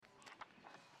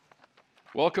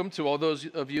Welcome to all those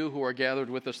of you who are gathered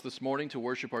with us this morning to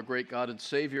worship our great God and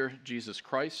Savior, Jesus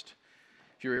Christ.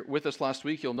 If you were with us last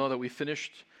week, you'll know that we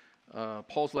finished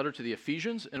Paul's letter to the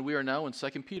Ephesians, and we are now in 2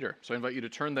 Peter. So I invite you to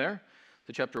turn there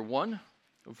to chapter 1,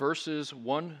 verses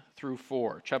 1 through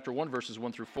 4. Chapter 1, verses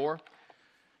 1 through 4.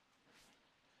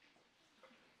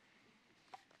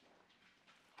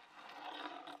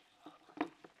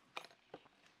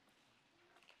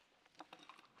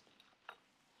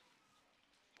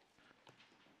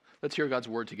 Let's hear God's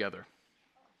word together.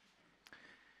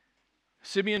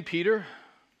 Simeon Peter,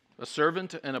 a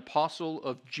servant and apostle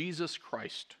of Jesus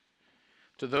Christ,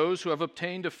 to those who have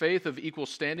obtained a faith of equal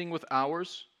standing with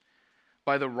ours,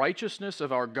 by the righteousness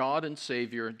of our God and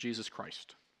Savior, Jesus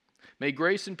Christ. May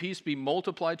grace and peace be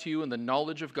multiplied to you in the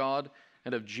knowledge of God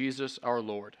and of Jesus our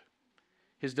Lord.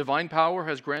 His divine power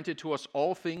has granted to us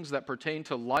all things that pertain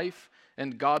to life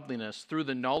and godliness through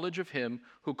the knowledge of him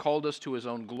who called us to his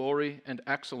own glory and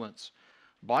excellence,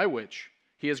 by which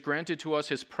he has granted to us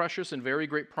his precious and very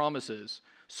great promises,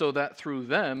 so that through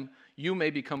them you may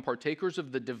become partakers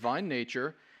of the divine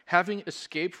nature, having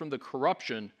escaped from the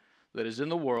corruption that is in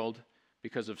the world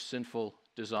because of sinful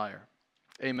desire.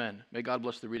 Amen. May God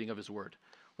bless the reading of his word.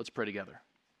 Let's pray together.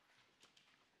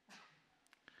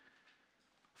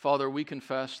 Father, we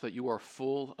confess that you are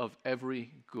full of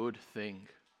every good thing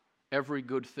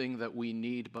that we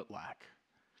need but lack.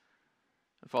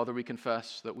 And Father, we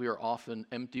confess that we are often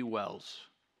empty wells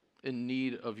in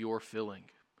need of your filling.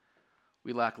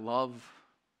 We lack love,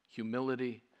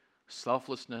 humility,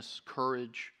 selflessness,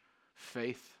 courage,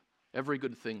 faith, every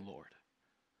good thing, Lord.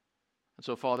 And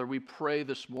so, Father, we pray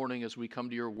this morning as we come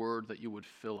to your word that you would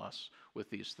fill us with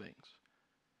these things.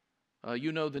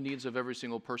 You know the needs of every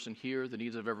single person here, the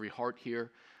needs of every heart here.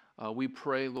 We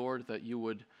pray, Lord, that you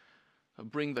would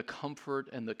bring the comfort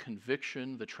and the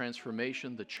conviction, the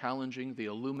transformation, the challenging, the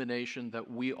illumination that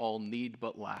we all need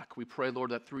but lack. We pray, Lord,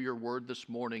 that through your word this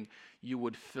morning, you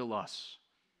would fill us.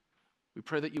 We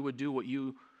pray that you would do what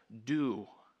you do,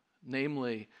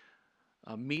 namely,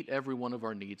 meet every one of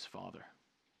our needs, Father.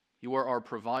 You are our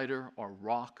provider, our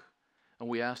rock, and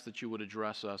we ask that you would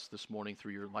address us this morning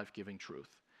through your life-giving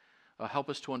truth.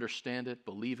 Help us to understand it,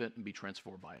 believe it, and be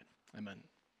transformed by it. Amen.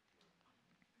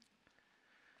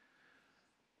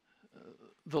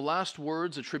 The last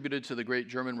words attributed to the great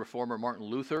German reformer Martin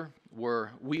Luther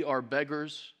were, "We are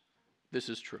beggars, this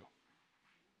is true."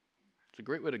 It's a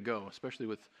great way to go, especially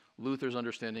with Luther's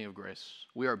understanding of grace.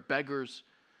 We are beggars,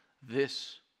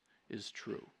 this is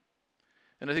true.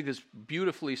 And I think this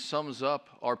beautifully sums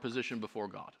up our position before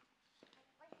God.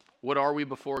 What are we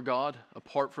before God?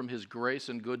 Apart from his grace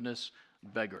and goodness,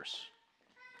 beggars.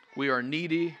 We are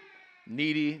needy.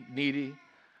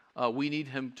 We need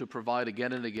him to provide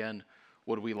again and again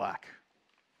what we lack.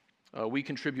 We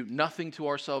contribute nothing to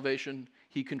our salvation.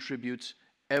 He contributes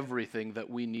everything that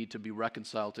we need to be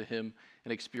reconciled to him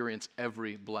and experience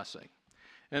every blessing.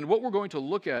 And what we're going to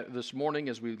look at this morning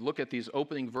as we look at these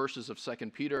opening verses of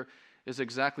 2 Peter is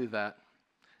exactly that,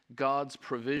 God's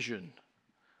provision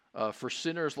for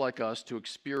sinners like us to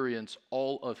experience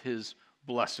all of his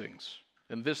blessings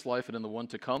in this life and in the one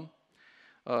to come.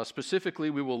 Specifically,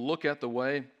 we will look at the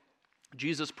way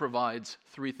Jesus provides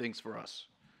three things for us.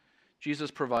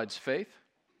 Jesus provides faith,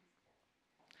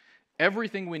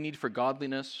 everything we need for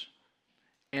godliness,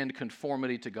 and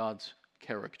conformity to God's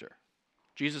character.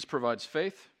 Jesus provides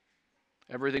faith,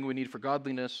 everything we need for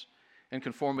godliness, and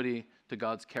conformity to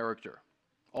God's character.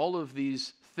 All of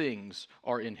these things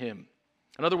are in him.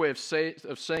 Another way of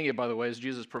saying it, by the way, is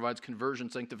Jesus provides conversion,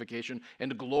 sanctification,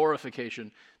 and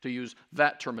glorification, to use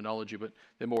that terminology, but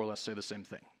they more or less say the same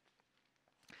thing.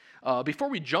 Before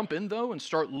we jump in, though, and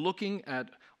start looking at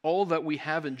all that we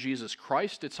have in Jesus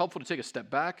Christ, it's helpful to take a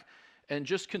step back and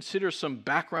just consider some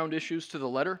background issues to the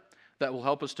letter that will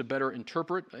help us to better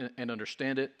interpret and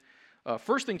understand it.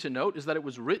 First thing to note is that it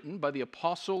was written by the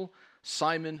apostle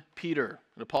Simon Peter,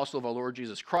 an apostle of our Lord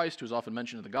Jesus Christ, who's often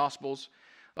mentioned in the Gospels.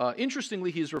 Interestingly,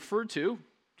 he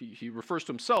refers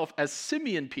to himself as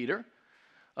Simeon Peter.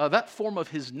 That form of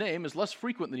his name is less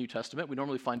frequent in the New Testament. We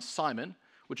normally find Simon,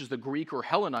 which is the Greek or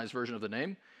Hellenized version of the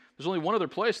name. There's only one other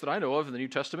place that I know of in the New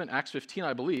Testament, Acts 15,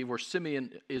 I believe, where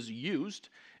Simeon is used,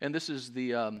 and this is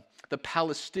the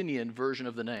Palestinian version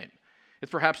of the name.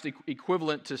 It's perhaps the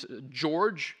equivalent to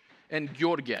George and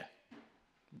Gheorghe,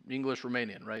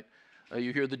 English-Romanian, right?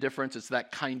 You hear the difference, it's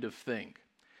that kind of thing.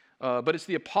 But it's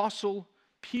the apostle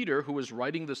Peter who is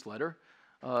writing this letter.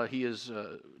 He is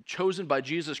chosen by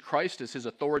Jesus Christ as his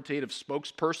authoritative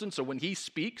spokesperson, so when he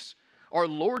speaks, our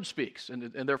Lord speaks, and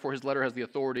therefore his letter has the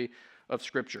authority of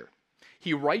Scripture.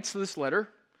 He writes this letter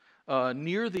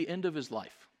near the end of his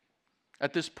life.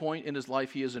 At this point in his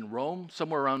life, he is in Rome,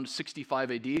 somewhere around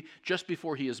 65 AD, just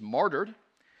before he is martyred.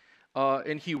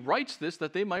 And he writes this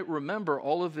that they might remember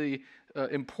all of the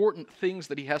important things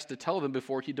that he has to tell them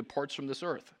before he departs from this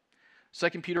earth.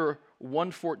 2 Peter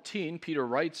 1:14, Peter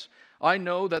writes, I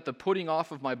know that the putting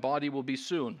off of my body will be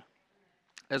soon,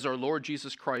 as our Lord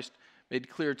Jesus Christ made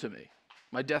clear to me.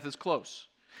 My death is close.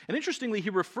 And interestingly, he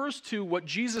refers to what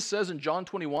Jesus says in John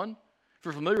 21. If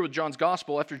you're familiar with John's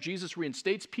gospel, after Jesus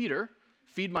reinstates Peter,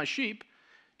 feed my sheep,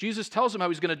 Jesus tells him how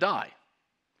he's going to die.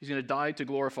 He's going to die to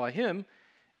glorify him.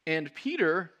 And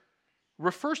Peter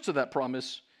refers to that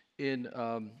promise in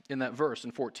that verse,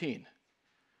 in 14,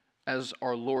 as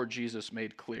our Lord Jesus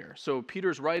made clear. So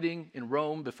Peter's writing in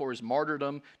Rome before his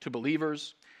martyrdom to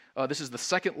believers. This is the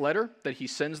second letter that he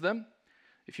sends them.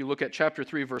 If you look at chapter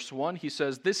 3, verse 1, he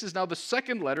says, this is now the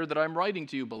second letter that I'm writing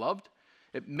to you, beloved.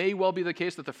 It may well be the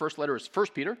case that the first letter is 1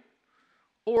 Peter,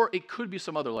 or it could be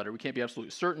some other letter. We can't be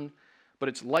absolutely certain, but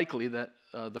it's likely that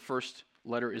the first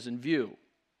letter is in view.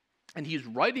 And he's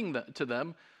writing that to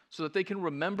them so that they can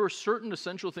remember certain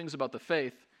essential things about the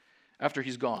faith after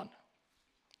he's gone.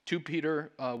 2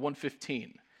 Peter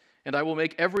 1:15. And I will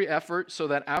make every effort so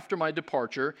that after my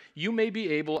departure, you may be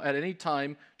able at any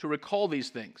time to recall these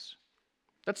things.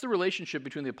 That's the relationship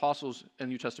between the apostles and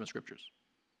New Testament scriptures.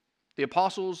 The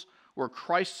apostles were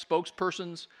Christ's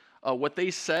spokespersons. What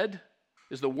they said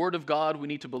is the word of God. We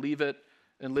need to believe it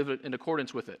and live it in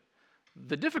accordance with it.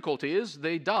 The difficulty is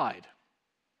they died.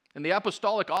 And the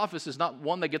apostolic office is not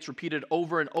one that gets repeated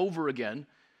over and over again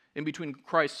in between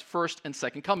Christ's first and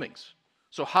second comings.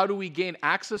 So how do we gain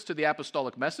access to the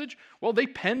apostolic message? Well, they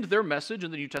penned their message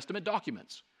in the New Testament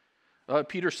documents.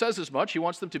 Peter says as much. He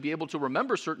wants them to be able to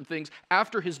remember certain things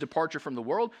after his departure from the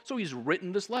world, so he's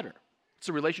written this letter. It's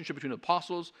a relationship between the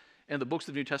apostles and the books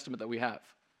of the New Testament that we have.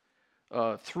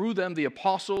 Through them, the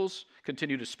apostles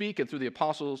continue to speak, and through the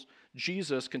apostles,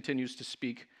 Jesus continues to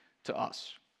speak to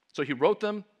us. So he wrote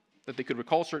them that they could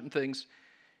recall certain things,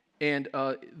 and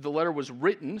the letter was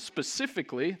written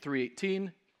specifically,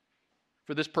 3:18,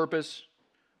 for this purpose,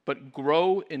 but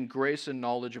grow in grace and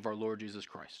knowledge of our Lord Jesus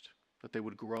Christ, that they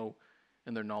would grow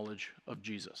in their knowledge of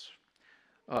Jesus.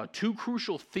 Two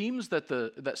crucial themes that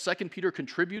 2 Peter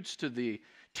contributes to the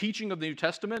teaching of the New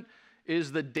Testament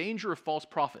is the danger of false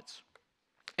prophets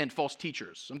and false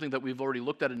teachers, something that we've already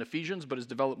looked at in Ephesians, but is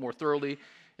developed more thoroughly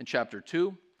in chapter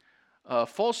 2.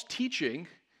 False teaching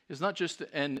is not just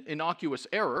an innocuous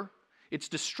error, it's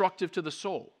destructive to the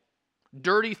soul.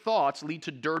 Dirty thoughts lead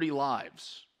to dirty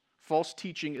lives. False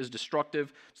teaching is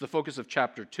destructive. It's the focus of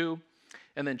chapter 2.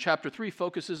 And then chapter 3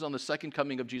 focuses on the second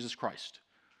coming of Jesus Christ,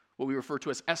 what we refer to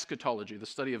as eschatology, the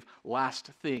study of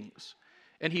last things.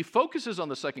 And he focuses on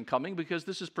the second coming because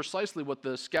this is precisely what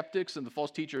the skeptics and the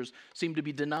false teachers seem to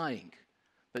be denying,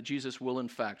 that Jesus will in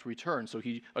fact return. So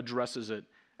he addresses it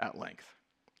at length.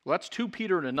 Well, that's 2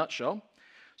 Peter in a nutshell.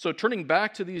 So turning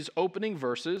back to these opening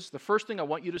verses, the first thing I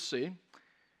want you to see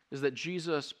is that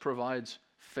Jesus provides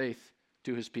faith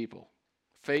to his people.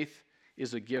 Faith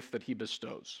is a gift that he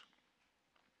bestows.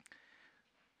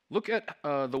 Look at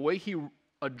the way he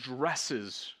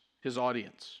addresses his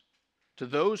audience. To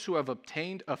those who have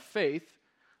obtained a faith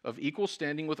of equal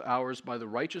standing with ours by the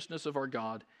righteousness of our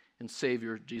God and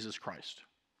Savior, Jesus Christ.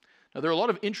 Now, there are a lot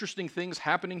of interesting things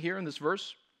happening here in this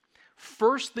verse.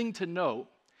 First thing to note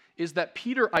is that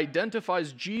Peter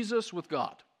identifies Jesus with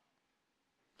God.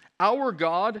 Our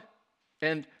God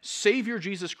and Savior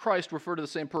Jesus Christ refer to the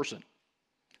same person.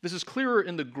 This is clearer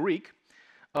in the Greek.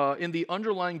 In the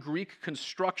underlying Greek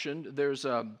construction, there's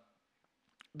a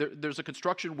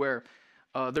construction where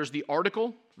there's the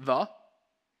article, the,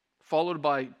 followed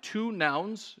by two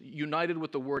nouns united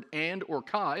with the word and or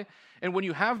kai. And when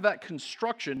you have that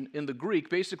construction in the Greek,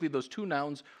 basically those two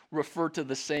nouns refer to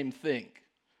the same thing.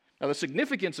 Now, the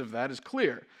significance of that is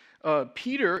clear.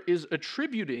 Peter is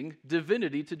attributing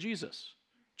divinity to Jesus.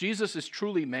 Jesus is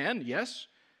truly man, yes,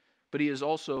 but he is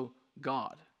also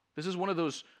God. This is one of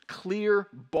those clear,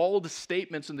 bold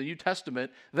statements in the New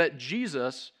Testament that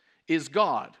Jesus is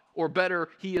God, or better,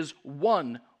 he is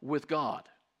one with God.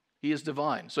 He is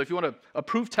divine. So if you want a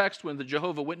proof text when the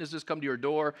Jehovah's Witnesses come to your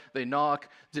door, they knock,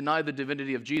 deny the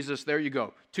divinity of Jesus, there you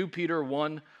go. 2 Peter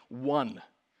 1:1.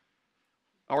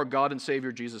 Our God and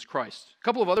Savior, Jesus Christ. A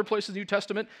couple of other places in the New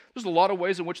Testament, there's a lot of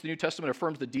ways in which the New Testament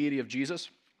affirms the deity of Jesus,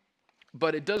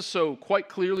 but it does so quite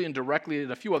clearly and directly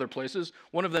in a few other places,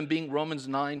 one of them being Romans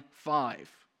 9:5.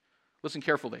 Listen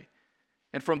carefully.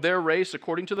 And from their race,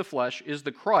 according to the flesh, is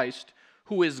the Christ,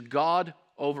 who is God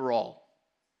over all.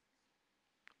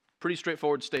 Pretty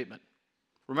straightforward statement.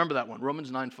 Remember that one, Romans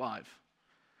 9:5.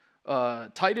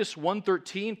 Titus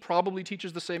 1:13 probably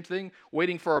teaches the same thing,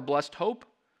 waiting for our blessed hope,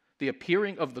 the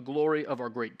appearing of the glory of our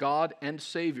great God and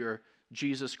Savior,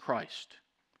 Jesus Christ.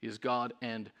 He is God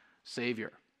and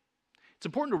Savior. It's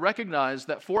important to recognize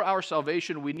that for our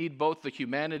salvation, we need both the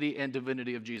humanity and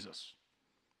divinity of Jesus.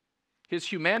 His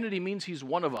humanity means he's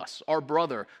one of us, our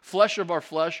brother, flesh of our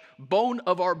flesh, bone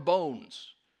of our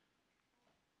bones.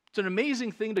 It's an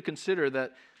amazing thing to consider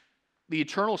that the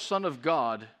eternal Son of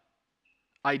God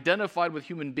identified with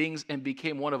human beings and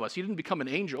became one of us. He didn't become an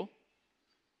angel.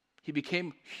 He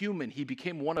became human. He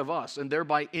became one of us and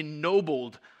thereby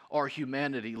ennobled our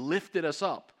humanity, lifted us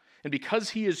up. And because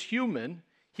he is human,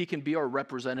 he can be our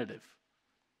representative.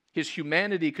 His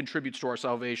humanity contributes to our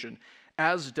salvation,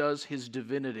 as does his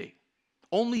divinity.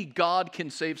 Only God can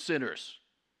save sinners.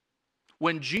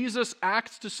 When Jesus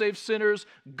acts to save sinners,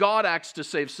 God acts to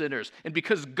save sinners. And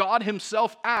because God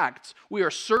himself acts, we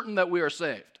are certain that we are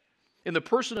saved. In the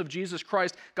person of Jesus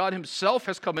Christ, God himself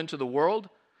has come into the world,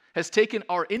 has taken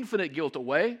our infinite guilt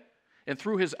away, and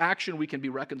through his action we can be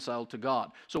reconciled to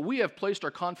God. So we have placed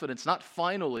our confidence not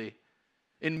finally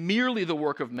in merely the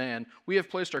work of man, we have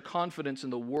placed our confidence in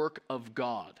the work of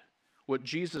God. What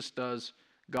Jesus does,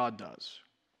 God does.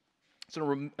 It's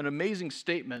an amazing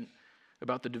statement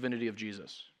about the divinity of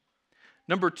Jesus.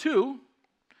 Number two,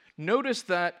 notice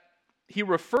that he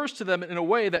refers to them in a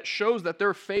way that shows that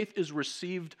their faith is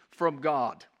received from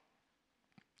God.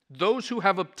 Those who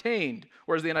have obtained,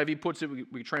 or as the NIV puts it,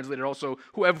 we translate it also,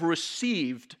 who have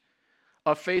received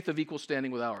a faith of equal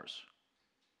standing with ours.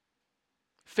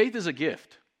 Faith is a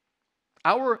gift.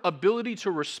 Our ability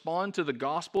to respond to the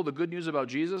gospel, the good news about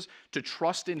Jesus, to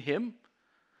trust in him,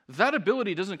 that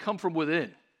ability doesn't come from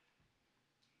within.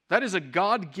 That is a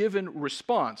God-given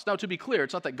response. Now, to be clear,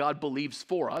 it's not that God believes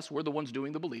for us. We're the ones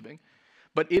doing the believing.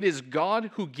 But it is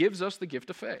God who gives us the gift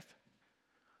of faith.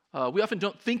 We often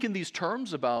don't think in these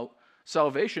terms about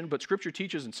salvation, but Scripture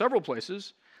teaches in several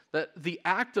places that the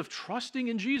act of trusting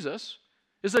in Jesus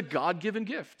is a God-given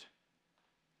gift.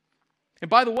 And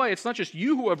by the way, it's not just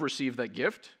you who have received that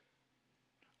gift.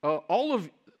 All of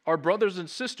our brothers and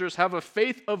sisters have a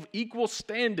faith of equal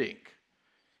standing.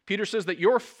 Peter says that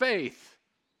your faith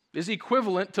is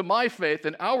equivalent to my faith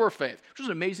and our faith, which is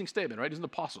an amazing statement, right? He's an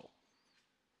apostle.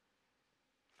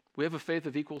 We have a faith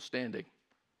of equal standing.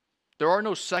 There are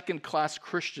no second-class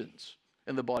Christians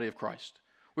in the body of Christ.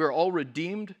 We are all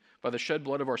redeemed by the shed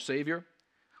blood of our Savior.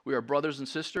 We are brothers and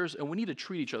sisters, and we need to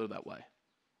treat each other that way.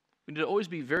 We need to always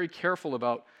be very careful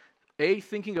about, A,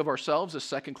 thinking of ourselves as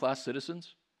second-class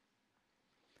citizens.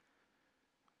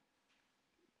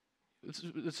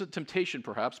 It's a temptation,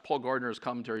 perhaps. Paul Gardner's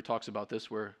commentary talks about this,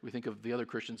 where we think of the other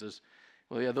Christians as,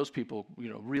 well, yeah, those people,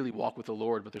 really walk with the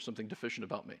Lord, but there's something deficient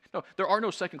about me. No, there are no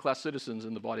second-class citizens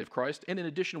in the body of Christ, and in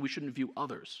addition, we shouldn't view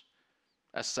others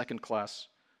as second-class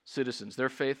citizens. Their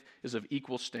faith is of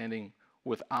equal standing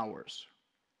with ours.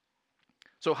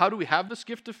 So how do we have this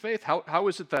gift of faith? How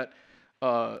is it that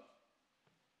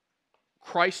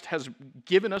Christ has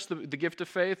given us the gift of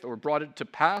faith or brought it to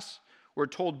pass? We're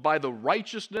told by the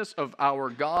righteousness of our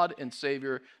God and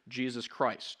Savior, Jesus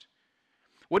Christ.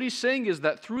 What he's saying is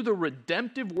that through the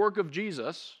redemptive work of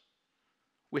Jesus,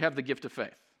 we have the gift of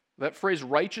faith. That phrase,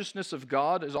 righteousness of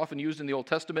God, is often used in the Old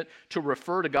Testament to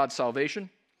refer to God's salvation.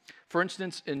 For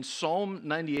instance, in Psalm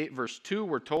 98, verse 2,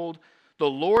 we're told, the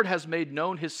Lord has made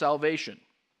known his salvation.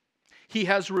 He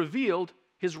has revealed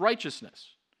his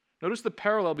righteousness. Notice the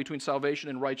parallel between salvation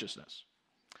and righteousness.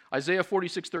 Isaiah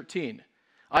 46:13,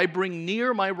 I bring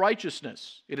near my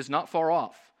righteousness, it is not far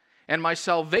off, and my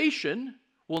salvation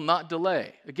will not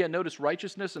delay. Again, notice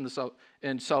righteousness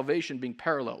and salvation being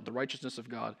paralleled, the righteousness of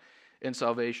God and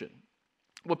salvation.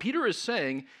 What Peter is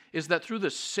saying is that through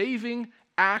the saving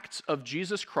acts of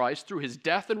Jesus Christ, through his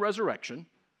death and resurrection,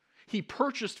 he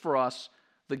purchased for us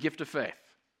the gift of faith.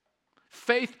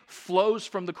 Faith flows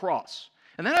from the cross.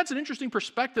 And that adds an interesting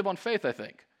perspective on faith, I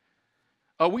think.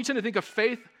 We tend to think of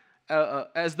faith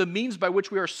as the means by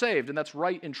which we are saved, and that's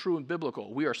right and true and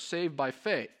biblical. We are saved by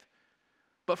faith.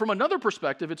 But from another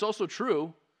perspective, it's also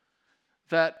true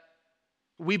that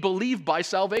we believe by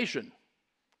salvation.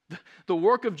 The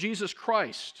work of Jesus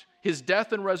Christ, his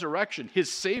death and resurrection, his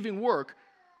saving work,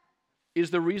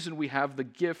 is the reason we have the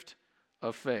gift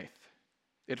of faith.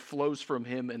 It flows from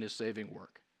him and his saving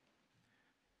work.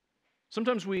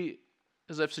 Sometimes we,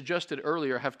 as I've suggested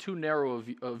earlier, have too narrow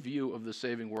a view of the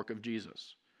saving work of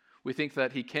Jesus. We think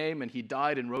that he came and he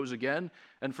died and rose again,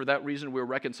 and for that reason we're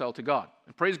reconciled to God.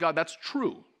 And praise God, that's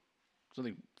true. There's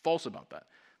nothing false about that.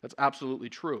 That's absolutely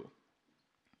true.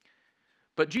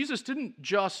 But Jesus didn't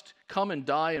just come and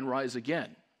die and rise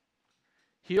again.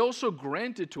 He also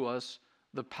granted to us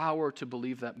the power to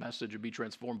believe that message and be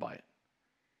transformed by it.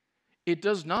 It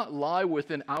does not lie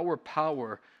within our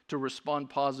power to respond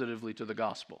positively to the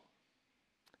gospel.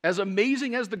 As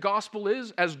amazing as the gospel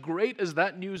is, as great as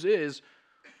that news is,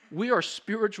 we are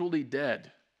spiritually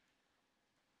dead.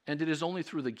 And it is only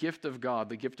through the gift of God,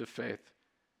 the gift of faith,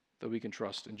 that we can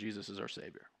trust in Jesus as our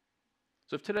Savior.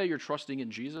 So if today you're trusting in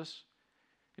Jesus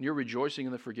and you're rejoicing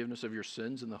in the forgiveness of your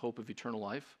sins and the hope of eternal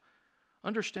life,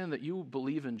 understand that you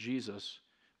believe in Jesus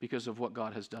because of what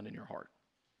God has done in your heart.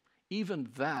 Even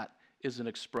that is an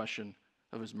expression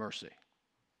of His mercy.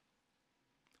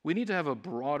 We need to have a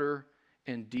broader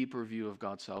and deeper view of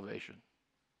God's salvation.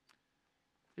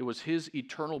 It was His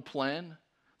eternal plan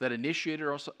that initiated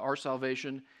our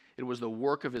salvation. It was the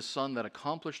work of His Son that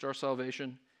accomplished our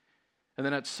salvation. And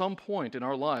then at some point in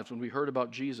our lives, when we heard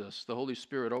about Jesus, the Holy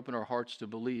Spirit opened our hearts to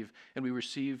believe, and we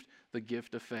received the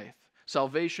gift of faith.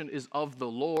 Salvation is of the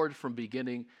Lord from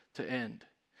beginning to end.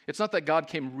 It's not that God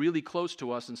came really close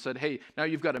to us and said, hey, now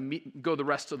you've got to go the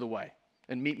rest of the way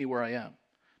and meet me where I am.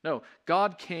 No,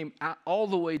 God came all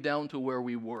the way down to where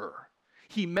we were.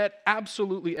 He met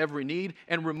absolutely every need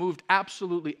and removed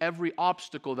absolutely every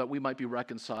obstacle that we might be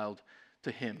reconciled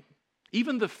to Him.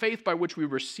 Even the faith by which we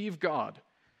receive God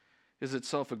is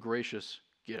itself a gracious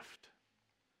gift.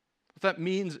 What that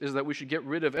means is that we should get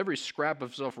rid of every scrap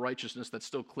of self-righteousness that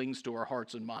still clings to our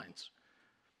hearts and minds.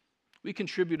 We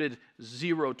contributed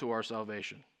zero to our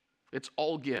salvation. It's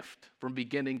all gift from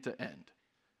beginning to end.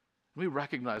 We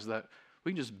recognize that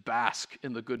we can just bask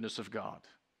in the goodness of God,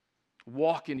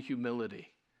 walk in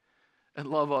humility, and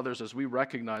love others as we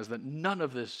recognize that none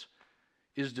of this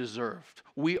is deserved.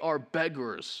 We are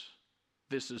beggars.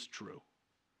 This is true.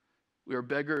 We are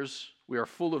beggars, we are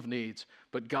full of needs,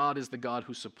 but God is the God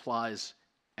who supplies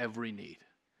every need,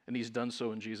 and He's done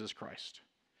so in Jesus Christ.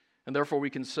 And therefore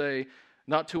we can say,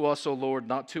 not to us, O Lord,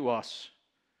 not to us,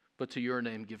 but to your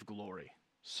name give glory.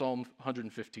 Psalm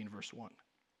 115, verse 1.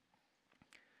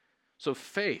 So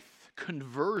faith,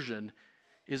 conversion,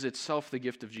 is itself the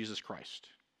gift of Jesus Christ.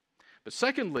 But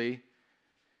secondly,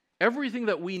 everything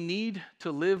that we need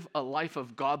to live a life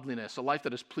of godliness, a life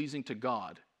that is pleasing to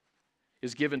God,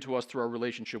 is given to us through our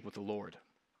relationship with the Lord.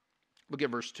 Look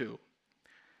at verse 2.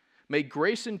 May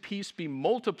grace and peace be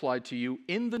multiplied to you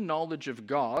in the knowledge of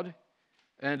God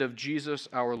and of Jesus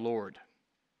our Lord.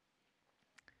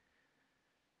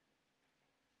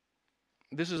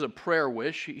 This is a prayer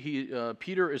wish.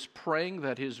 Peter is praying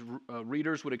that his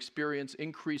readers would experience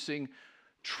increasing,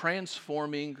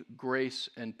 transforming grace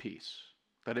and peace,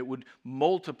 that it would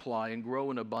multiply and grow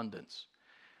in abundance.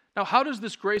 Now, how does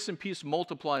this grace and peace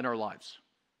multiply in our lives?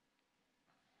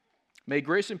 May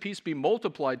grace and peace be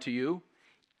multiplied to you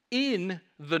in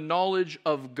the knowledge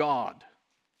of God,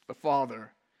 the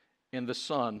Father, and the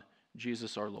Son,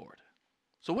 Jesus our Lord.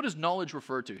 So what does knowledge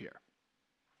refer to here?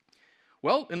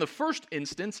 Well, in the first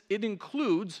instance, it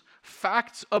includes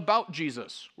facts about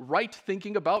Jesus, right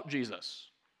thinking about Jesus,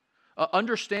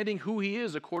 understanding who He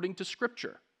is according to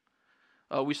Scripture.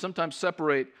 We sometimes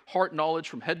separate heart knowledge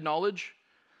from head knowledge.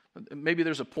 Maybe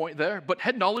there's a point there, but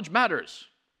head knowledge matters.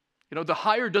 You know, the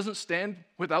higher doesn't stand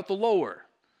without the lower.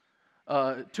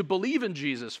 To believe in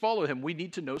Jesus, follow Him, we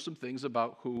need to know some things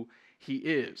about who He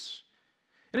is.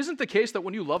 And isn't the case that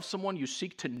when you love someone, you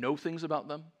seek to know things about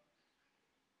them?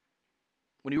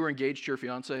 When you were engaged to your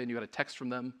fiancé and you got a text from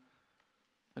them,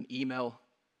 an email,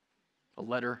 a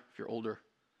letter, if you're older,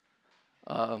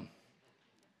 right,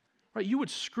 you would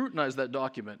scrutinize that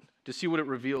document to see what it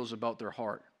reveals about their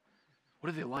heart. What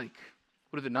do they like?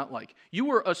 What do they not like? You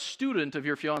were a student of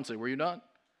your fiancé, were you not?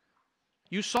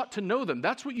 You sought to know them.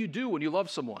 That's what you do when you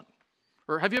love someone.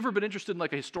 Or have you ever been interested in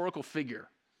like a historical figure?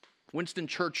 Winston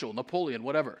Churchill, Napoleon,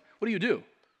 whatever. What do?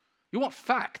 You want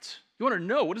facts. You want to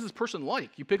know, what is this person like?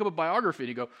 You pick up a biography and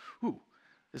you go, ooh,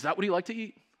 is that what he liked to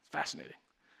eat? Fascinating,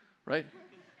 right?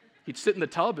 He'd sit in the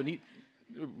tub and eat,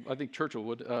 I think Churchill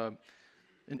would,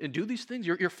 and do these things.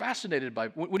 You're fascinated by,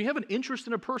 when you have an interest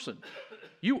in a person,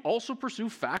 you also pursue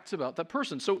facts about that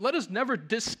person. So let us never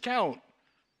discount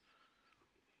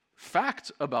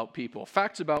facts about people,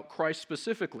 facts about Christ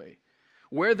specifically.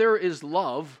 Where there is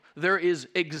love, there is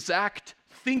exact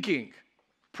thinking,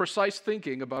 precise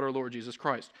thinking about our Lord Jesus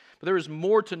Christ. But there is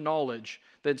more to knowledge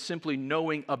than simply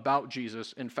knowing about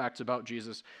Jesus and facts about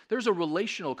Jesus. There's a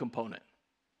relational component.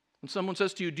 When someone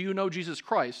says to you, do you know Jesus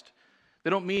Christ? They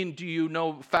don't mean, do you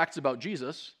know facts about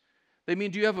Jesus? They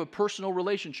mean, do you have a personal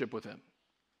relationship with Him?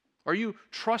 Are you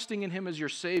trusting in Him as your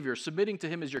Savior, submitting to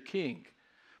Him as your King,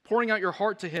 pouring out your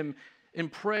heart to Him in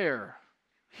prayer,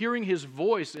 hearing His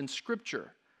voice in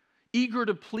Scripture, eager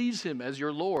to please him as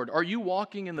your Lord? Are you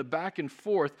walking in the back and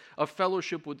forth of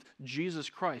fellowship with Jesus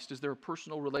Christ? Is there a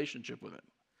personal relationship with him?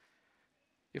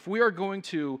 If we are going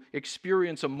to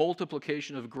experience a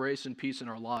multiplication of grace and peace in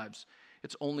our lives,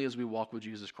 it's only as we walk with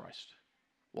Jesus Christ.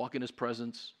 Walk in his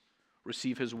presence,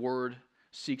 receive his word,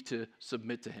 seek to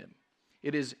submit to him.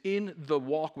 It is in the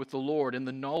walk with the Lord and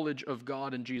the knowledge of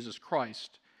God and Jesus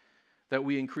Christ that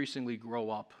we increasingly grow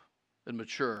up and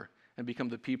mature and become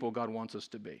the people God wants us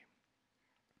to be.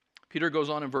 Peter goes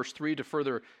on in verse 3 to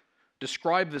further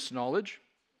describe this knowledge.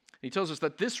 He tells us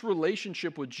that this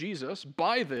relationship with Jesus,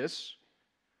 by this,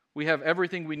 we have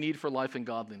everything we need for life and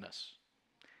godliness.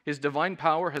 His divine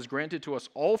power has granted to us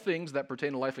all things that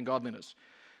pertain to life and godliness.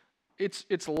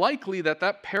 It's likely that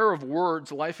that pair of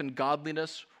words, life and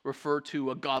godliness, refer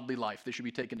to a godly life. They should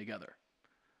be taken together.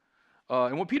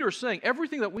 And what Peter is saying,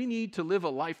 everything that we need to live a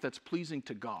life that's pleasing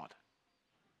to God,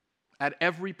 at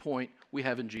every point we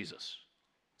have in Jesus.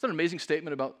 Is that an amazing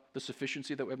statement about the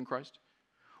sufficiency that we have in Christ?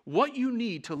 What you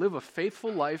need to live a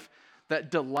faithful life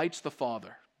that delights the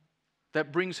Father,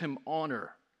 that brings him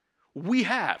honor, we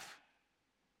have.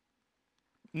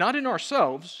 Not in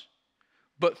ourselves,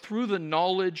 but through the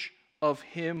knowledge of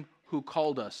him who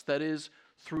called us, that is,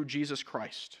 through Jesus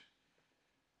Christ.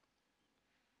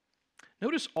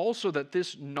 Notice also that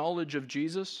this knowledge of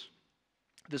Jesus,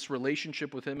 this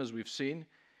relationship with him, as we've seen,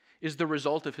 is the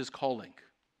result of his calling.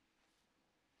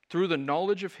 Through the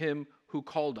knowledge of him who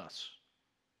called us.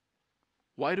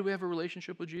 Why do we have a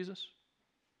relationship with Jesus?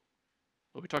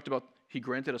 Well, we talked about he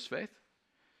granted us faith.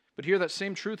 But here that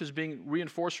same truth is being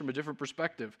reinforced from a different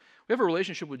perspective. We have a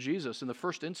relationship with Jesus in the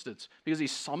first instance because he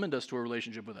summoned us to a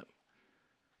relationship with him.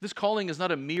 This calling is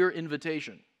not a mere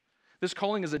invitation. This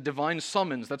calling is a divine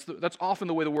summons. That's often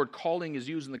the way the word calling is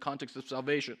used in the context of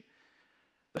salvation.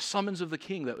 The summons of the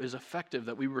King that is effective,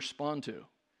 that we respond to.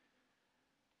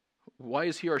 Why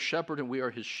is he our shepherd and we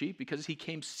are his sheep? Because he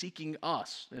came seeking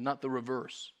us and not the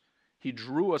reverse. He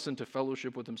drew us into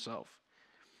fellowship with himself.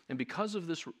 And because of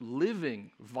this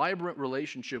living, vibrant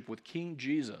relationship with King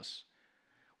Jesus,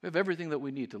 we have everything that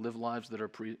we need to live lives that are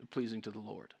pleasing to the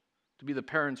Lord, to be the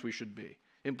parents we should be,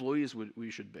 employees we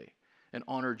should be, and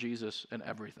honor Jesus in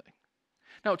everything.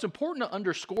 Now, it's important to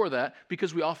underscore that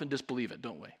because we often disbelieve it,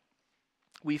 don't we?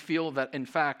 We feel that, in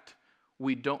fact,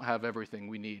 we don't have everything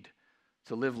we need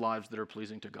to live lives that are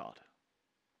pleasing to God.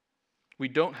 We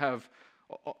don't have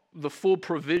the full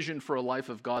provision for a life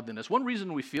of godliness. One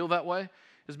reason we feel that way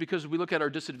is because we look at our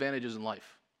disadvantages in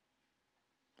life.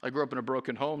 I grew up in a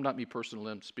broken home, not me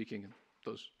personally, I'm speaking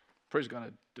those. Praise God, I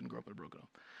didn't grow up in a broken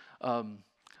home.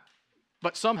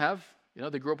 But some have.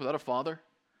 They grew up without a father.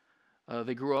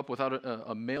 They grew up without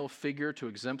a male figure to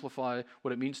exemplify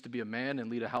what it means to be a man and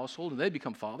lead a household, and they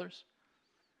become fathers.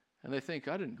 And they think,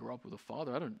 I didn't grow up with a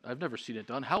father. I've never seen it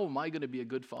done. How am I going to be a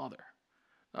good father?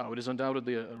 It is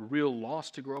undoubtedly a real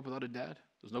loss to grow up without a dad.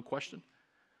 There's no question.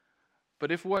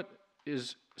 But if what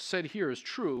is said here is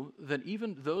true, then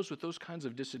even those with those kinds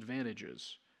of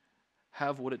disadvantages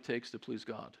have what it takes to please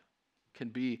God, can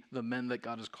be the men that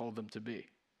God has called them to be.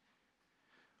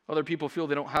 Other people feel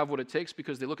they don't have what it takes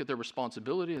because they look at their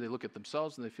responsibility, they look at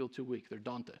themselves, and they feel too weak. They're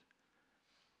daunted.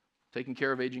 Taking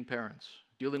care of aging parents,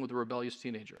 dealing with a rebellious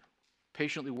teenager,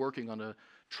 patiently working on a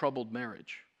troubled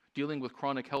marriage, dealing with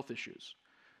chronic health issues,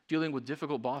 dealing with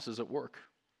difficult bosses at work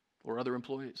or other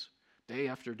employees, day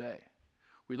after day.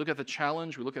 We look at the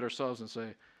challenge, we look at ourselves and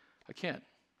say, I can't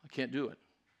do it.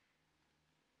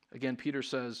 Again, Peter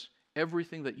says,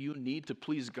 everything that you need to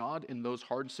please God in those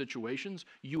hard situations,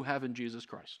 you have in Jesus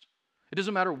Christ. It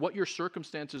doesn't matter what your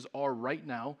circumstances are right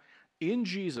now. In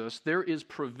Jesus, there is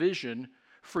provision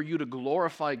for you to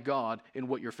glorify God in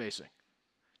what you're facing,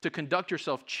 to conduct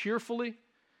yourself cheerfully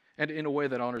and in a way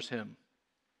that honors him.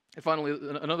 And finally,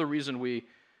 another reason we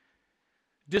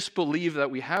disbelieve that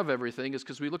we have everything is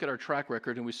because we look at our track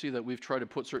record and we see that we've tried to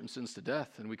put certain sins to death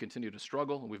and we continue to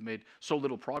struggle and we've made so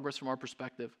little progress from our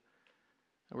perspective.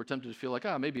 And we're tempted to feel like,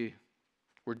 maybe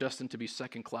we're destined to be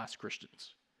second-class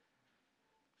Christians.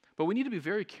 But we need to be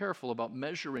very careful about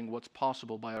measuring what's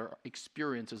possible by our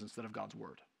experiences instead of God's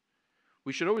word.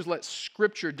 We should always let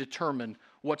Scripture determine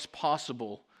what's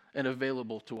possible and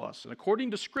available to us. And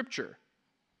according to Scripture,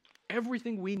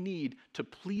 everything we need to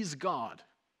please God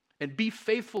and be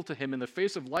faithful to him in the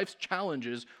face of life's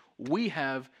challenges, we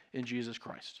have in Jesus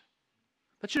Christ.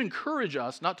 That should encourage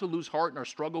us not to lose heart in our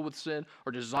struggle with sin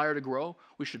or desire to grow.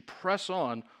 We should press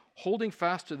on, holding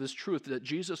fast to this truth that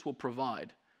Jesus will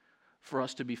provide for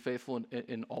us to be faithful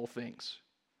in all things.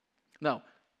 Now,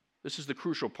 this is the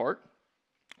crucial part.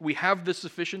 We have this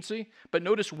sufficiency, but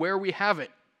notice where we have it.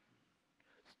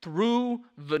 Through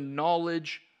the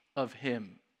knowledge of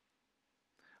him.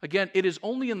 Again, it is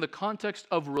only in the context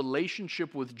of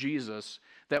relationship with Jesus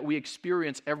that we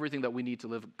experience everything that we need to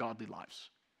live godly lives.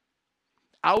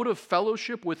 Out of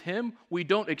fellowship with him, we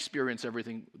don't experience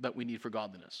everything that we need for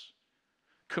godliness.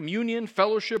 Communion,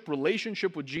 fellowship,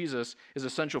 relationship with Jesus is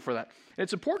essential for that. And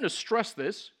it's important to stress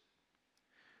this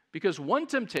because one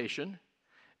temptation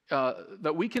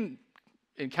that we can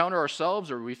encounter ourselves,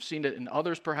 or we've seen it in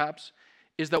others perhaps,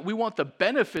 is that we want the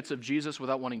benefits of Jesus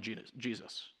without wanting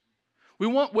Jesus. We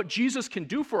want what Jesus can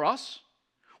do for us.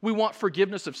 We want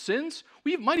forgiveness of sins.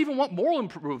 We might even want moral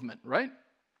improvement, right?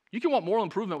 You can want moral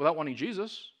improvement without wanting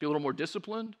Jesus. Be a little more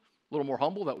disciplined, a little more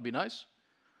humble. That would be nice,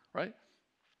 right?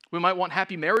 We might want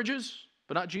happy marriages,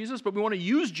 but not Jesus. But we want to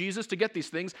use Jesus to get these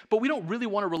things, but we don't really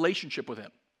want a relationship with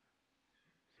him.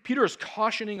 Peter is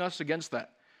cautioning us against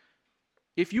that.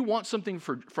 If you want something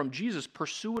from Jesus,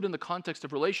 pursue it in the context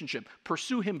of relationship.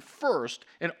 Pursue him first,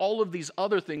 and all of these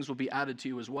other things will be added to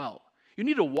you as well. You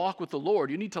need to walk with the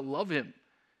Lord. You need to love him.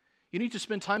 You need to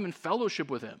spend time in fellowship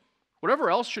with him. Whatever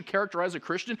else should characterize a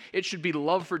Christian, it should be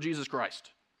love for Jesus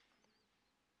Christ.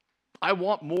 I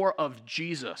want more of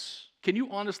Jesus. Can you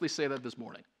honestly say that this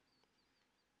morning?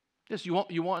 Yes, you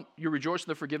rejoice in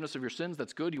the forgiveness of your sins.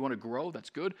 That's good. You want to grow. That's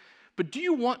good. But do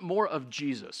you want more of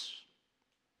Jesus?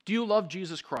 Do you love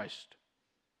Jesus Christ?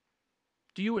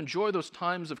 Do you enjoy those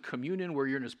times of communion where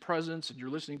you're in his presence and you're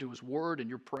listening to his word and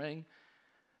you're praying?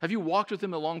 Have you walked with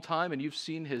him a long time and you've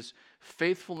seen his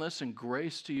faithfulness and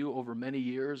grace to you over many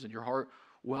years and your heart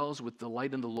wells with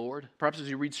delight in the Lord? Perhaps as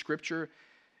you read Scripture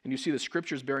and you see the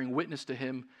Scriptures bearing witness to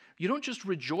him, you don't just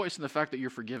rejoice in the fact that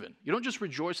you're forgiven. You don't just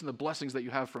rejoice in the blessings that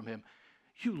you have from him.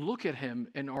 You look at him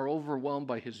and are overwhelmed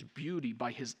by his beauty,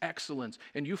 by his excellence,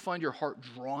 and you find your heart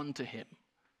drawn to him.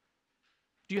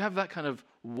 Do you have that kind of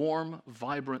warm,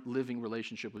 vibrant, living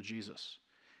relationship with Jesus?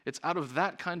 It's out of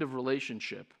that kind of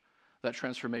relationship that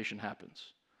transformation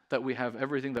happens, that we have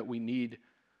everything that we need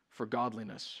for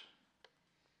godliness.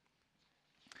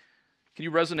 Can you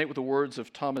resonate with the words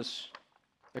of Thomas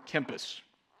à Kempis?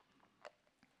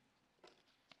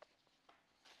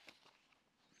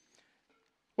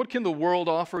 What can the world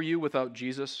offer you without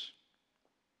Jesus?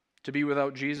 To be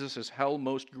without Jesus is hell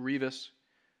most grievous.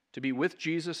 To be with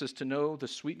Jesus is to know the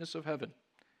sweetness of heaven.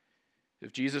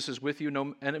 If Jesus is with you,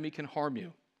 no enemy can harm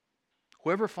you.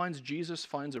 Whoever finds Jesus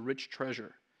finds a rich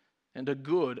treasure and a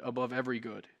good above every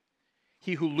good.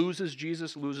 He who loses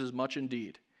Jesus loses much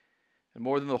indeed, and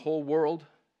more than the whole world.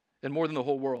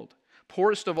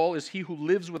 Poorest of all is he who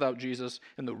lives without Jesus,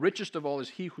 and the richest of all is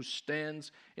he who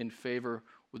stands in favor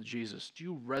with Jesus. Do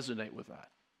you resonate with that?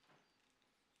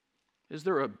 Is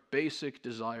there a basic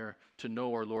desire to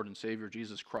know our Lord and Savior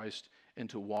Jesus Christ and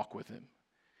to walk with him?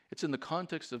 It's in the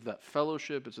context of that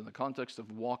fellowship, it's in the context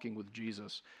of walking with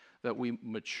Jesus that we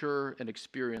mature and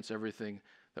experience everything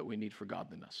that we need for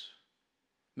godliness.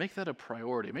 Make that a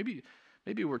priority.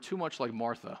 Maybe we're too much like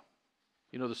Martha.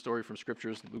 You know the story from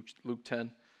Scriptures, Luke 10.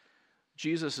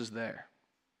 Jesus is there,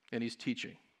 and he's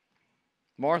teaching.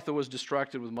 Martha was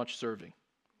distracted with much serving,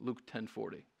 Luke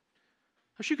 10:40.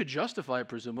 She could justify it,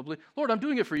 presumably. Lord, I'm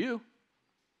doing it for you.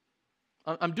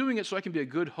 I'm doing it so I can be a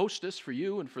good hostess for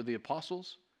you and for the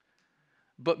apostles.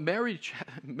 But Mary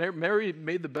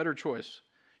made the better choice.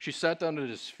 She sat down at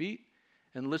his feet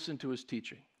and listened to his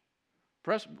teaching.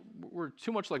 Perhaps we're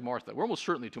too much like Martha. We're almost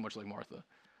certainly too much like Martha.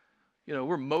 You know,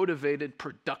 we're motivated,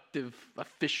 productive,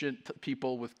 efficient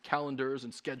people with calendars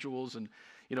and schedules, and,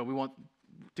 you know, we want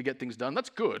to get things done.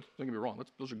 That's good. Don't get me wrong.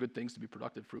 Those are good things to be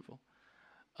productive, fruitful.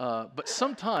 But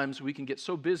sometimes we can get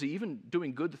so busy, even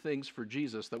doing good things for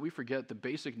Jesus, that we forget the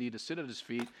basic need to sit at his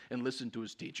feet and listen to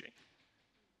his teaching.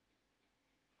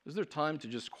 Is there time to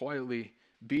just quietly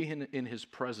be in his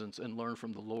presence and learn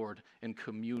from the Lord and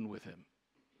commune with him?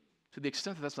 To the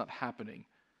extent that that's not happening,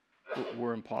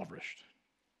 we're impoverished.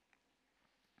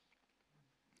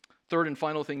 Third and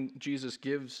final thing Jesus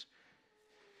gives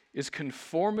is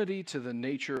conformity to the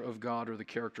nature of God or the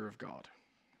character of God.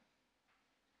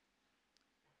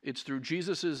 It's through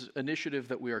Jesus' initiative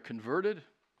that we are converted.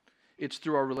 It's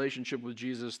through our relationship with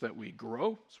Jesus that we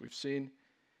grow, as we've seen.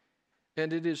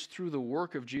 And it is through the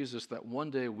work of Jesus that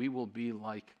one day we will be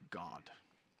like God.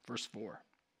 Verse 4.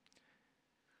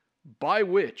 By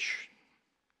which,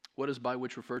 what does by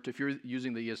which refer to? If you're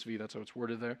using the ESV, that's how it's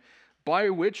worded there. By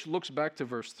which looks back to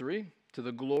verse 3, to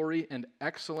the glory and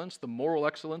excellence, the moral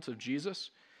excellence of Jesus.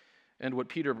 And what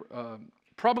Peter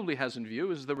probably has in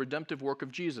view is the redemptive work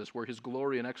of Jesus, where his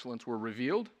glory and excellence were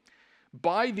revealed.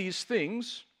 By these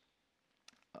things,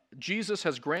 Jesus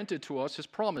has granted to us his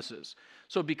promises.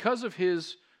 So because of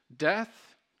his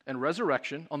death and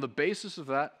resurrection, on the basis of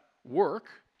that work,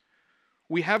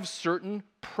 we have certain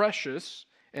precious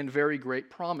and very great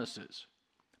promises.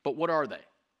 But what are they?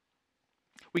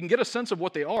 We can get a sense of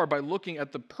what they are by looking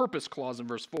at the purpose clause in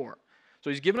verse 4. So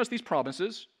he's given us these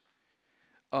promises,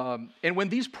 and when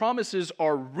these promises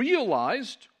are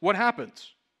realized, what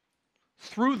happens?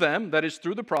 Through them, that is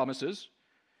through the promises,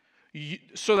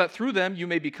 so that through them you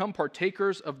may become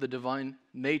partakers of the divine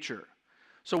nature.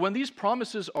 So when these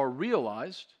promises are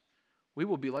realized, we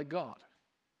will be like God.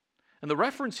 And the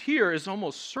reference here is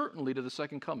almost certainly to the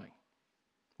second coming,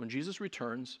 when Jesus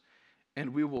returns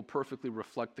and we will perfectly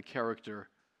reflect the character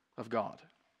of God.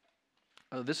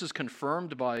 This is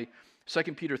confirmed by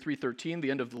 2 Peter 3:13,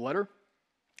 the end of the letter,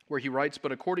 where he writes,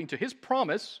 "But according to his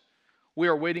promise, we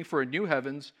are waiting for a new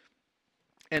heavens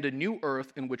and a new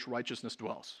earth in which righteousness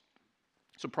dwells."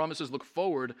 So promises look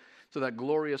forward to that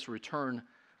glorious return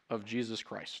of Jesus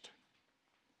Christ.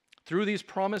 Through these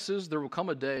promises, there will come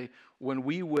a day when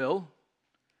we will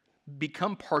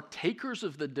become partakers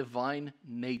of the divine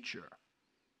nature.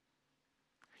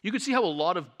 You could see how a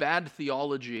lot of bad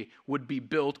theology would be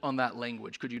built on that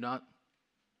language, could you not?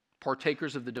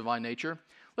 Partakers of the divine nature.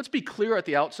 Let's be clear at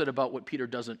the outset about what Peter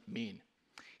doesn't mean.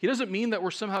 He doesn't mean that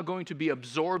we're somehow going to be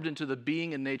absorbed into the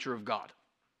being and nature of God.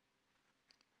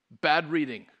 Bad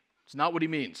reading. It's not what he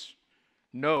means.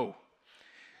 No.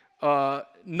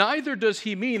 Neither does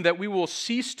he mean that we will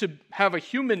cease to have a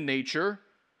human nature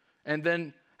and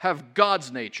then have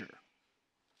God's nature.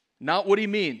 Not what he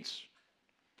means.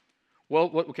 Well,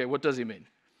 what does he mean?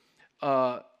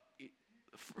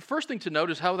 First thing to note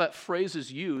is how that phrase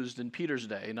is used in Peter's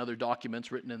day and other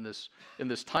documents written in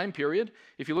this time period.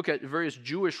 If you look at various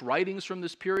Jewish writings from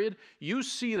this period, you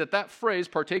see that phrase,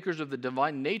 partakers of the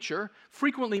divine nature,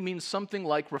 frequently means something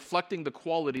like reflecting the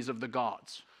qualities of the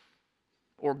gods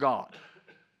or God.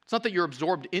 It's not that you're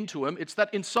absorbed into him, it's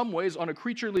that in some ways, on a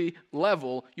creaturely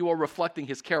level, you are reflecting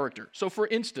his character. So for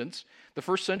instance, the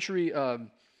first century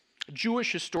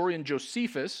Jewish historian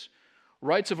Josephus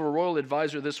writes of a royal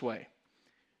advisor this way: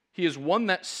 "He is one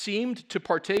that seemed to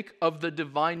partake of the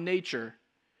divine nature,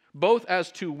 both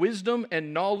as to wisdom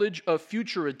and knowledge of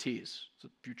futurities."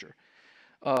 Future.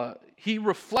 He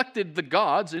reflected the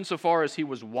gods insofar as he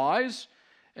was wise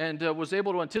and was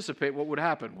able to anticipate what would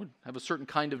happen, would have a certain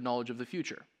kind of knowledge of the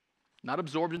future. Not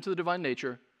absorbed into the divine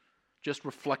nature, just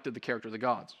reflected the character of the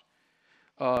gods.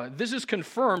 This is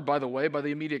confirmed, by the way, by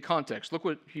the immediate context. Look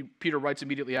what Peter writes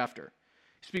immediately after.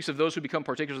 He speaks of those who become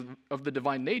partakers of the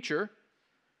divine nature.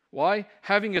 Why?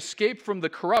 Having escaped from the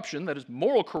corruption, that is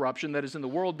moral corruption, that is in the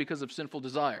world because of sinful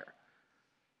desire.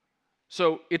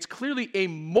 So it's clearly a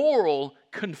moral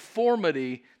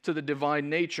conformity to the divine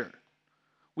nature.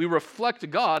 We reflect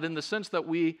God in the sense that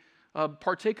we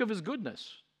partake of his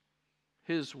goodness,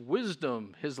 his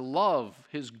wisdom, his love,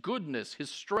 his goodness,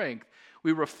 his strength.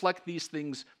 We reflect these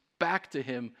things back to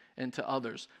him and to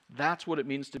others. That's what it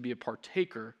means to be a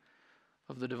partaker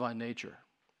of the divine nature.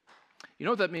 You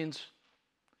know what that means?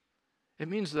 It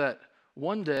means that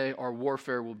one day our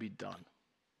warfare will be done.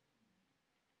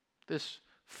 This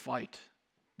fight,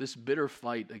 this bitter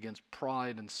fight against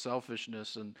pride and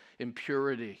selfishness and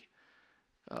impurity,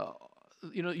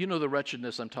 you know the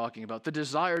wretchedness I'm talking about, the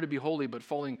desire to be holy but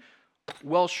falling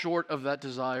well short of that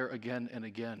desire again and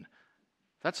again.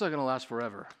 That's not going to last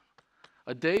forever.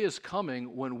 A day is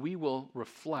coming when we will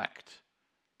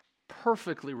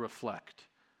perfectly reflect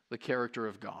the character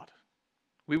of God.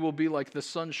 We will be like the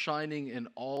sun shining in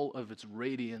all of its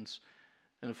radiance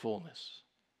and fullness.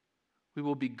 We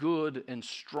will be good and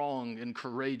strong and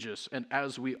courageous and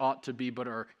as we ought to be but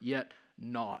are yet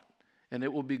not. And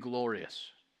it will be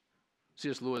glorious.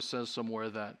 C.S. Lewis says somewhere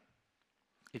that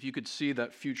if you could see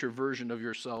that future version of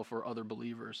yourself or other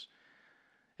believers,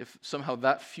 if somehow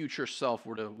that future self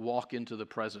were to walk into the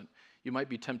present, you might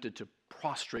be tempted to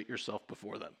prostrate yourself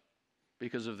before them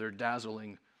because of their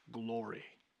dazzling glory.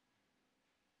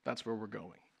 That's where we're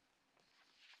going.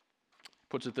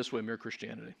 Puts it this way, Mere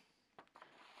Christianity.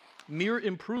 Mere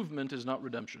improvement is not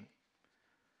redemption.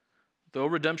 Though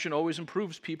redemption always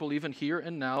improves people even here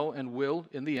and now and will,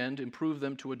 in the end, improve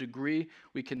them to a degree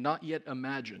we cannot yet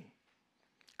imagine.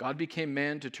 God became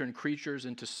man to turn creatures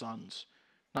into sons,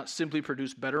 not simply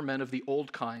produce better men of the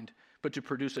old kind, but to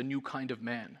produce a new kind of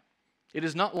man. It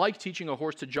is not like teaching a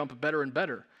horse to jump better and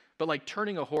better, but like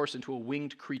turning a horse into a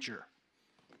winged creature.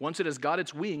 Once it has got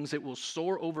its wings, it will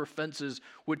soar over fences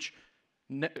which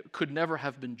could never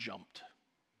have been jumped.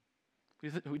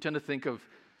 We tend to think of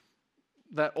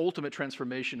that ultimate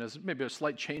transformation as maybe a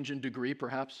slight change in degree,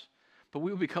 perhaps, but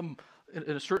we will become,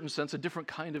 in a certain sense, a different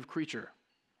kind of creature.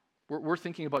 We're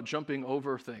thinking about jumping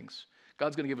over things.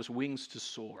 God's going to give us wings to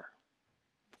soar.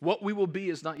 What we will be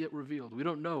is not yet revealed. We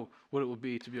don't know what it will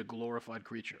be to be a glorified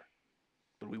creature,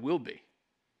 but we will be.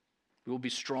 We will be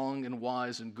strong and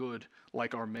wise and good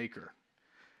like our Maker.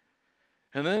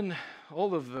 And then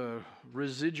all of the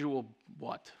residual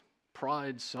what?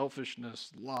 Pride,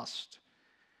 selfishness, lust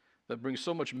that brings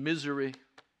so much misery,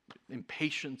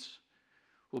 impatience,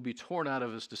 will be torn out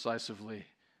of us decisively,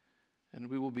 and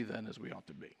we will be then as we ought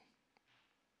to be.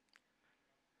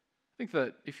 I think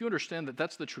that if you understand that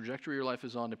that's the trajectory your life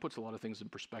is on, it puts a lot of things in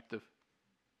perspective.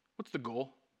 What's the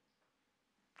goal?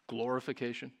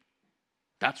 Glorification.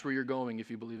 That's where you're going if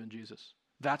you believe in Jesus.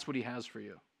 That's what he has for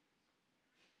you.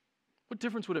 What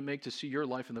difference would it make to see your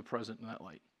life in the present in that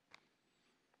light?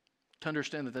 To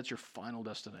understand that that's your final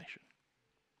destination.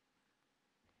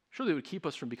 Surely it would keep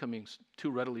us from becoming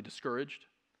too readily discouraged.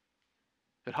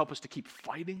 It'd help us to keep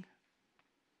fighting,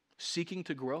 seeking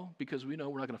to grow, because we know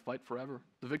we're not going to fight forever.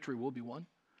 The victory will be won.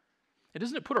 And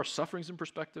doesn't it put our sufferings in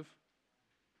perspective?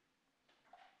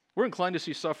 We're inclined to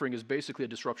see suffering as basically a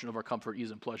disruption of our comfort,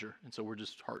 ease, and pleasure, and so we're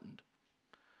disheartened.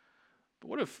 But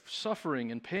what if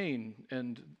suffering and pain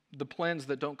and the plans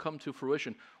that don't come to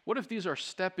fruition, what if these are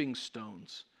stepping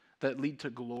stones that lead to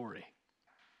glory,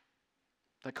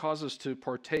 that cause us to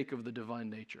partake of the divine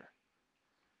nature?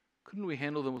 Couldn't we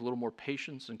handle them with a little more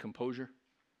patience and composure?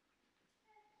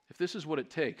 If this is what it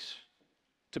takes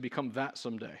to become that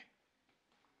someday,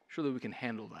 surely we can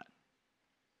handle that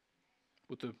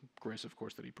with the grace, of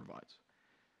course, that he provides.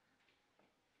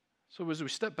 So as we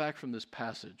step back from this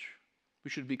passage, we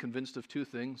should be convinced of two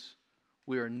things.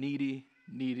 We are needy,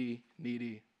 needy,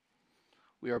 needy.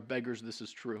 We are beggars, this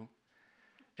is true.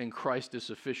 And Christ is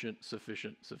sufficient,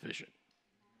 sufficient, sufficient.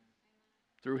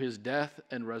 Through his death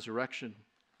and resurrection,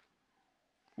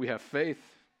 we have faith.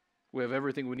 We have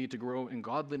everything we need to grow in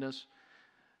godliness.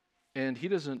 And he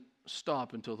doesn't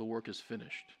stop until the work is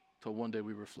finished, till one day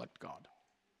we reflect God.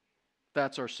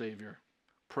 That's our Savior.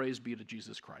 Praise be to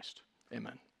Jesus Christ.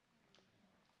 Amen.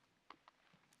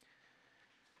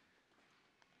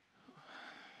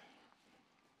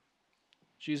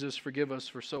 Jesus, forgive us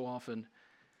for so often,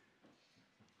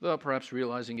 without perhaps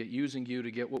realizing it, using you to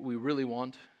get what we really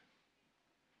want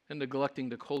and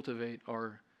neglecting to cultivate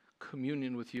our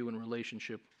communion with you and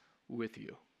relationship with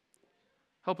you.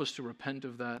 Help us to repent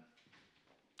of that,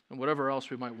 and whatever else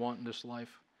we might want in this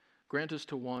life, grant us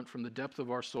to want from the depth of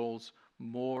our souls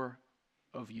more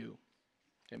of you.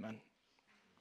 Amen.